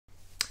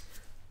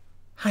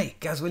Hi,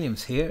 Gaz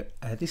Williams here.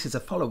 This is a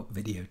follow-up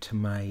video to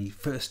my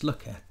first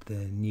look at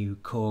the new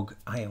Korg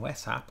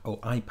iOS app, or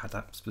iPad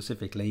app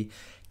specifically,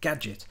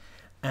 Gadget.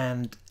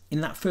 And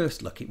in that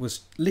first look, it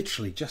was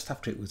literally just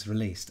after it was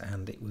released,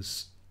 and it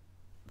was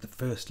the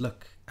first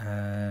look,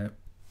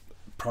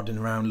 prodding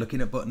around, looking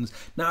at buttons.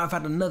 Now I've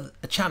had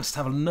a chance to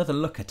have another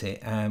look at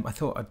it. I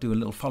thought I'd do a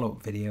little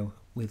follow-up video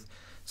with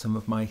some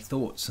of my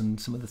thoughts and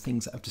some of the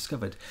things that I've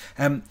discovered.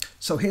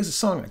 So here's a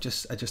song I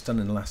just done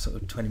in the last sort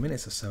of 20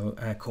 minutes or so,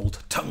 called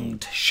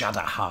Tongued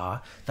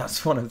Shadaha.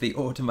 That's one of the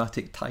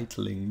automatic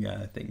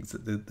titling things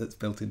that's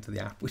built into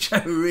the app, which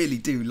I really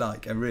do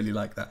like. I really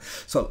like that.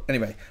 So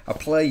anyway, I'll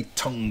play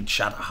Tongued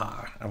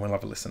Shadaha and we'll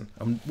have a listen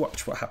and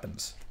watch what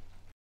happens.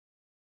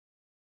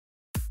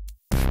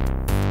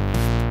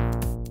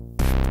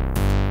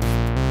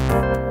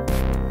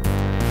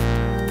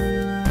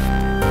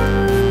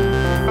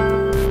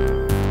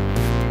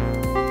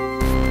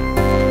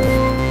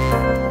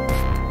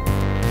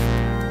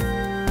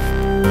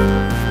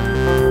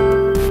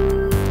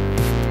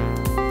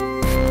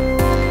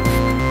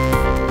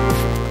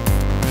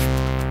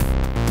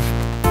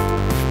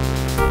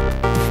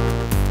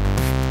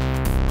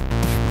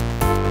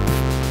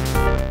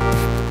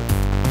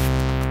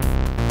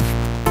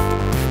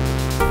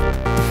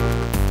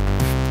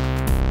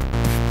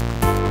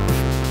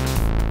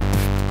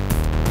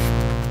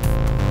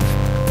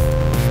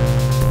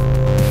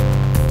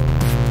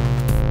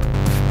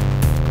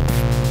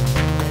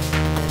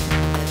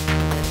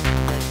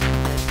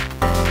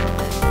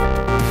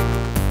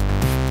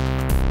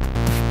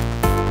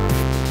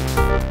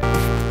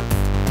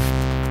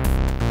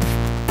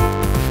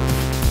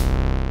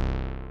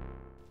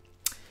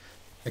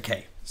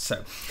 Okay,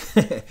 so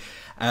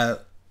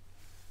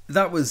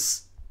that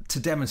was to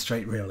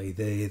demonstrate really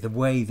the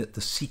way that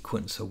the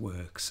sequencer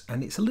works,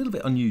 and it's a little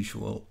bit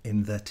unusual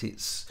in that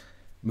it's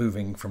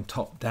moving from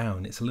top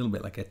down. It's a little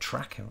bit like a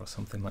tracker or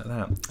something like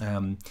that,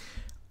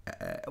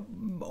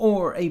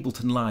 or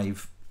Ableton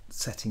Live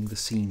setting the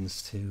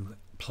scenes to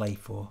play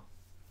for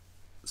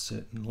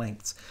certain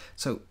lengths.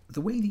 So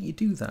the way that you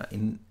do that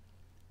in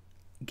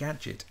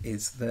Gadget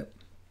is that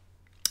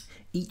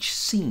each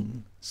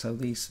scene, so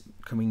these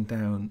coming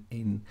down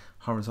in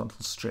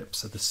horizontal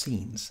strips are the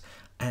scenes,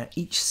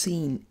 each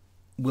scene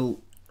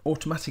will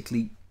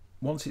automatically,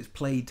 once it's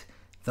played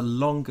the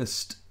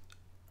longest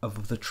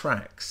of the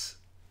tracks,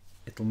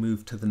 it'll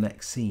move to the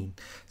next scene.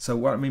 So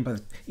what I mean by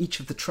each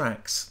of the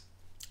tracks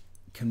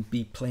can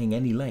be playing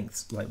any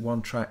lengths, like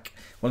one track.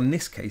 Well, in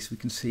this case we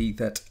can see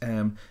that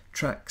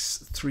tracks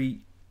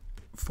 3,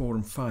 4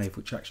 and 5,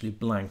 which are actually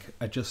blank,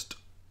 are just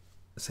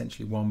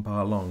essentially 1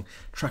 bar long.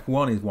 Track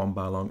 1 is 1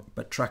 bar long,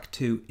 but track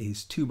 2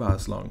 is 2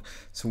 bars long.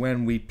 So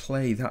when we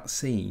play that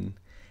scene,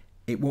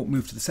 it won't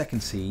move to the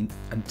second scene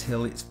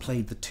until it's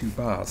played the 2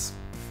 bars.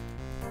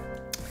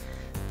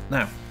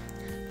 Now,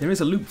 there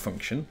is a loop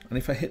function, and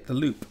if I hit the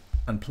loop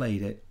and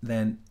played it,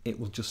 then it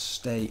will just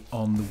stay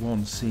on the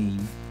one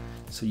scene,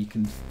 so you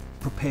can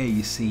prepare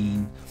your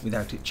scene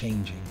without it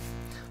changing.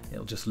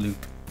 It'll just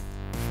loop.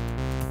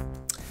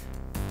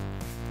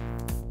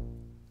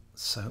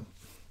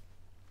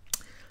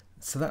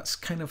 So that's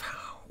kind of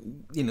how,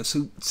 you know,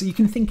 so you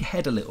can think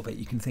ahead a little bit.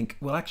 You can think,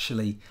 well,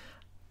 actually,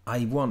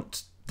 I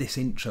want this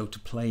intro to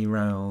play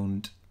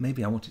around,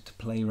 maybe I want it to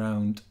play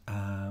around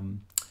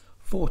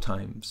 4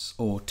 times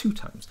or 2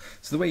 times.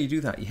 So the way you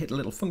do that, you hit a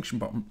little function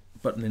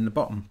button in the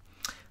bottom,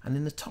 and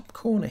in the top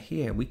corner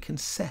here, we can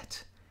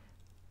set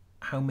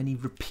how many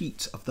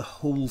repeats of the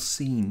whole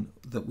scene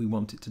that we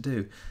want it to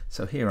do.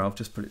 So here, I'll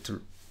just put it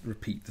to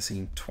repeat the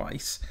scene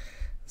twice.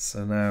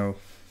 So now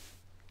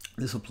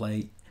this will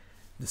play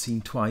the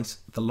scene twice,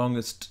 the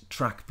longest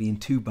track being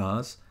 2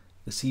 bars.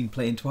 The scene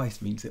playing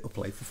twice means it will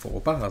play for 4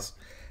 bars.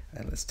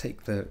 And let's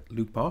take the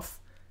loop off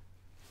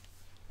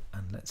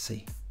and let's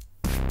see.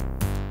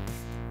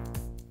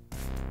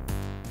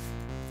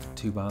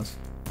 2 bars,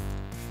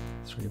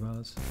 3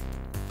 bars,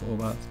 4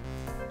 bars,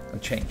 and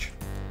change.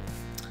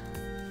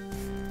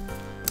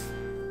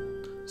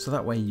 So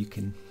that way you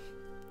can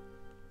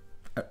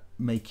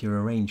make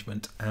your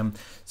arrangement.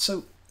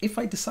 So if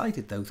I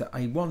decided though that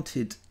I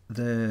wanted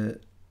the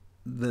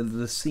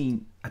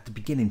scene at the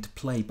beginning to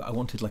play, but I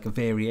wanted like a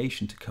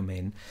variation to come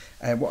in,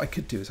 what I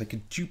could do is I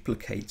could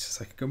duplicate,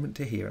 so I could go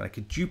into here and I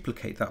could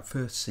duplicate that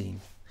first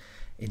scene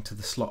into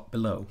the slot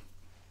below.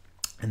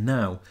 And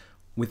now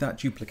with that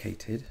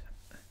duplicated,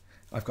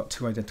 I've got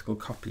 2 identical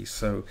copies.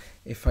 So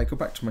if I go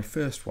back to my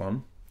first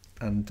one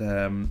and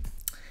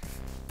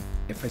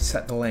if I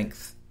set the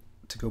length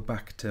to go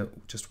back to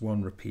just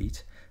 1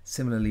 repeat,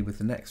 similarly with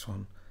the next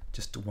one,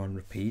 just to 1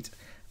 repeat,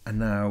 and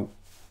now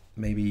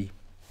maybe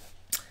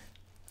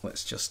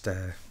let's just,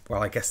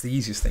 well, I guess the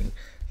easiest thing,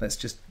 let's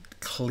just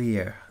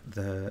clear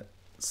the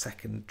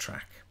second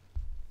track.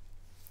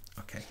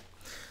 Okay,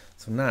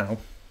 so now,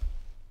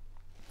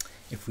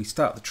 if we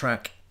start the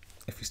track,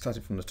 if we start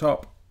it from the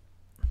top,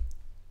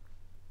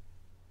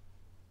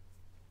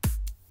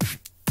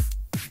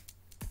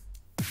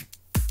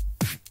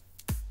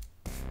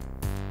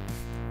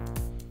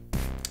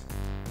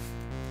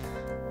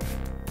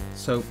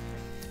 So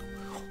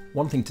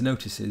One thing to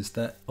notice is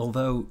that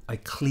although I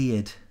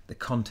cleared the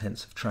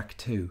contents of track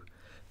 2,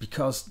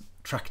 because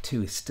track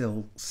 2 is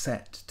still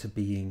set to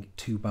being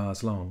 2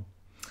 bars long,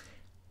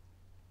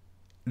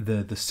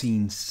 the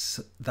scenes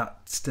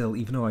that still,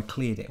 even though I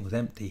cleared it and was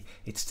empty,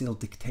 it still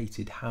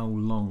dictated how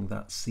long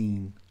that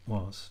scene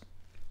was,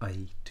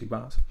 i.e. 2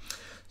 bars.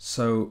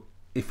 So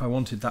if I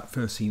wanted that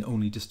first scene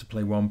only just to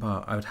play 1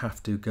 bar, I would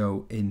have to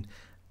go in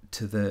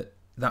to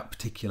that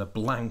particular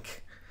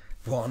blank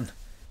one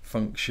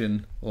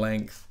function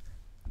length,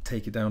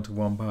 take it down to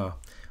 1 bar,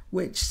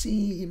 which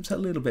seems a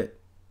little bit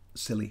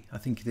silly. I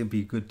think it'd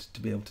be good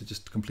to be able to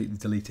just completely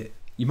delete it.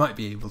 You might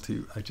be able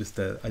to, I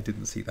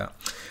didn't see that.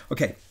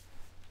 Okay,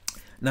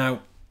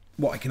 now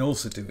what I can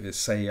also do is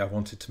say I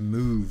wanted to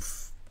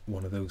move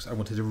one of those, I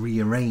wanted to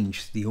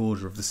rearrange the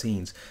order of the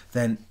scenes.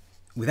 Then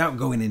without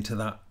going into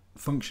that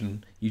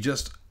function, you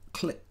just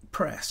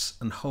press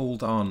and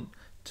hold on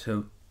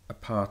to a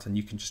part, and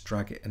you can just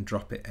drag it and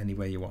drop it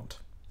anywhere you want.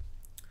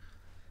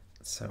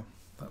 So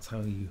that's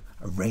how you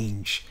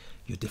arrange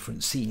your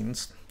different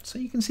scenes. So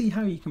you can see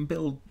how you can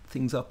build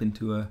things up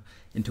into a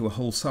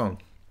whole song.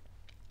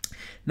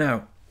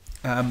 Now,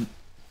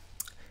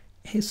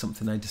 here's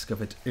something I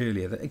discovered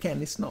earlier that,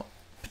 again, it's not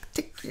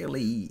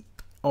particularly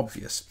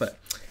obvious, but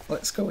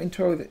let's go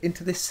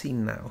into this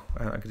scene now.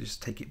 I'm going to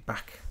just take it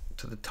back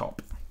to the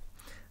top,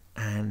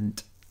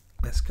 and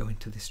let's go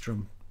into this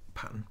drum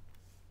pattern.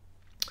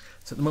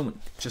 So at the moment,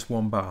 just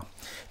 1 bar.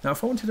 Now,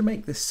 if I wanted to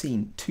make this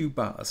scene 2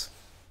 bars,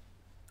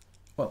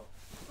 well,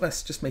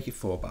 let's just make it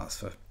 4 bars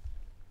for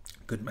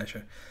good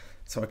measure.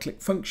 So I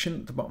click function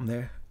at the bottom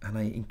there, and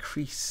I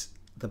increase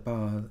the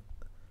bar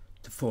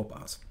to 4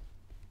 bars.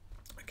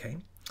 Okay.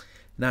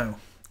 Now,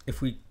 if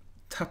we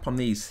tap on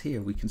these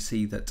here, we can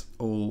see that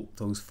all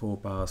those 4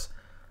 bars,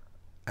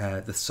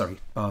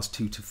 bars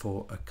 2 to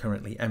 4 are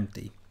currently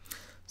empty.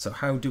 So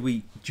how do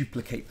we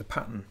duplicate the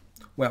pattern?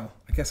 Well,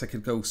 I guess I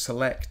could go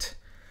select,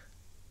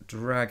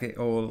 drag it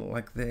all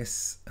like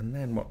this, and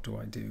then what do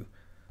I do?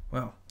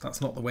 Well, that's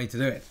not the way to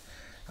do it.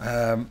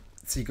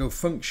 So you go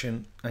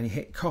function and you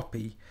hit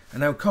copy, and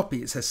now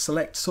copy, it says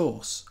select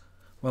source.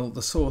 Well,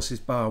 the source is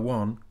bar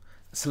 1,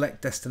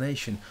 select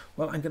destination.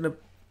 Well, I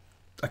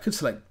could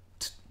select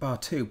bar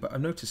 2, but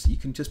I've noticed that you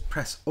can just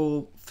press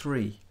all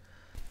 3.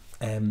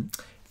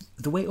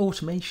 The way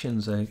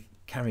automations are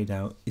carried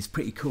out is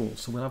pretty cool,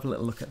 so we'll have a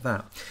little look at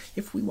that.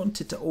 If we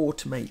wanted to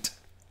automate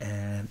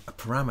a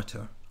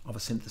parameter of a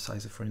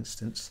synthesizer, for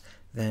instance,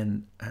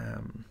 then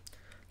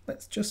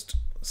let's just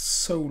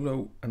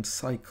solo and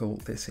cycle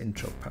this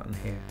intro pattern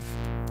here.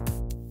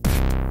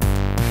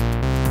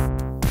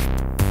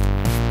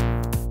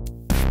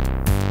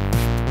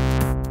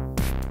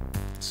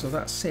 So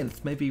that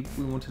synth, maybe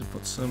we wanted to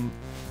put some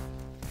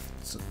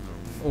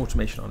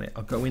automation on it.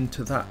 I'll go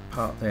into that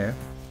part there.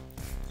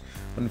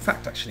 But in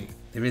fact, actually,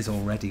 there is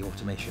already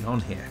automation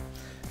on here.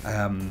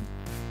 And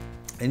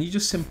you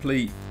just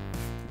simply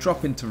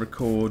drop into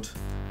record,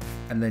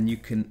 and then you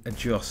can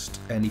adjust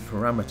any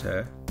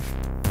parameter.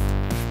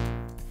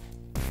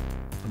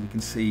 And we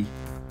can see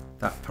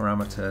that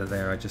parameter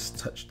there. I just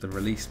touched the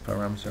release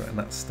parameter, and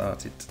that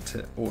started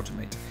to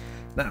automate.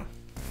 Now,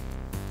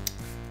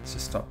 let's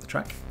just stop the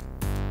track.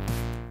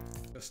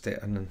 Adjust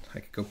it, and then I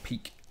could go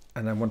peak.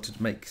 And I wanted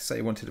to make, say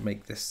I wanted to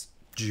make this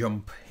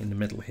jump in the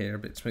middle here a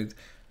bit smooth.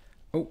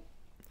 Oh,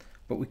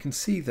 but we can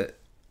see that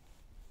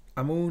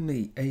I'm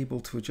only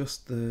able to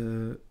adjust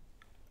the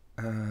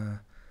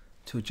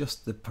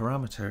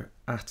parameter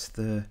at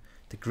the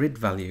grid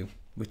value,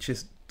 which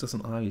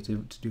doesn't allow you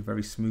to do a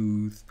very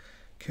smooth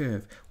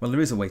curve. Well,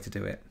 there is a way to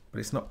do it, but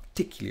it's not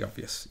particularly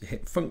obvious. You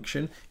hit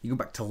function, you go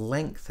back to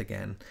length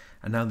again,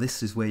 and now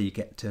this is where you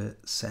get to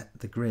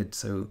set the grid.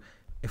 So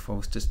if I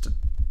was just to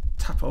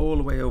tap all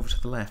the way over to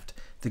the left,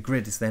 the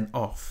grid is then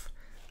off,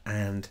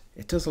 and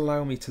it does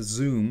allow me to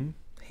zoom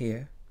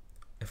here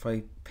if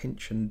I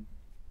pinch in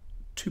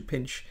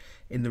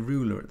the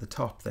ruler at the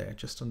top there,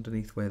 just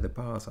underneath where the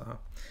bars are.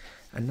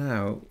 And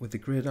now with the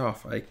grid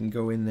off, I can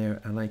go in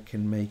there and I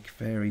can make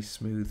very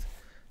smooth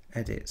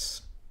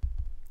edits.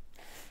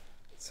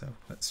 So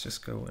let's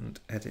just go and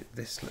edit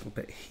this little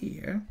bit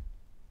here.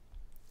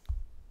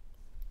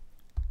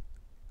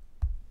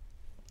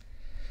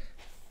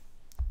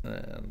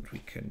 And we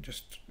can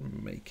just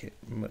make it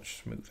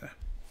much smoother,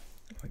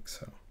 like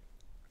so.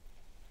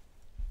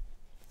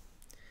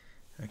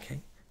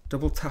 Okay,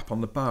 double tap on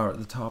the bar at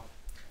the top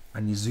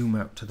and you zoom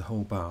out to the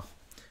whole bar.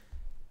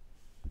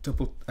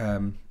 Double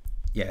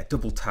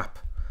tap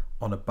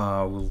on a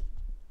bar will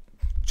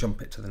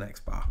jump it to the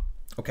next bar.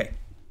 Okay,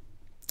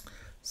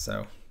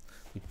 so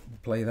we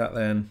play that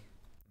then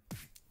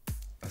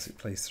as it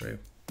plays through.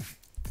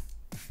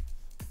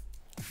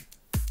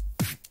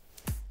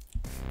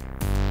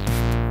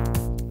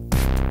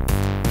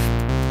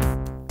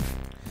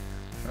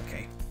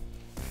 Okay,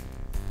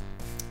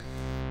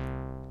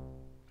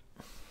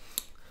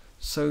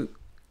 so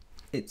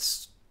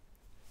it's,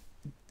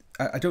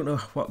 I don't know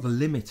what the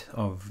limit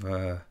of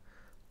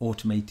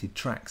automated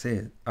tracks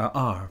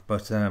are,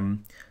 but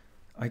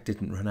I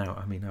didn't run out.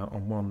 I mean,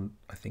 on one,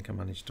 I think I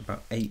managed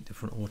about 8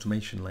 different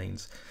automation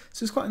lanes.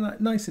 So it's quite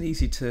nice and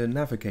easy to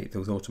navigate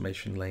those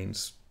automation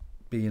lanes,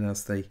 being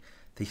as they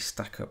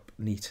stack up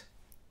neat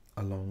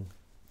along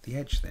the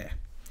edge there.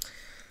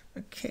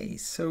 Okay,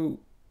 so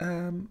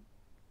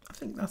I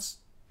think that's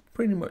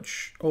pretty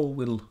much all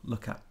we'll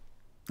look at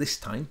this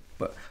time,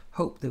 but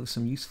hope there was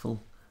some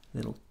useful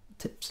little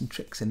tips and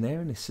tricks in there,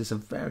 and this is a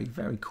very,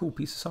 very cool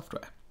piece of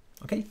software.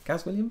 Okay,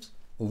 Gaz Williams,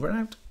 over and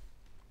out.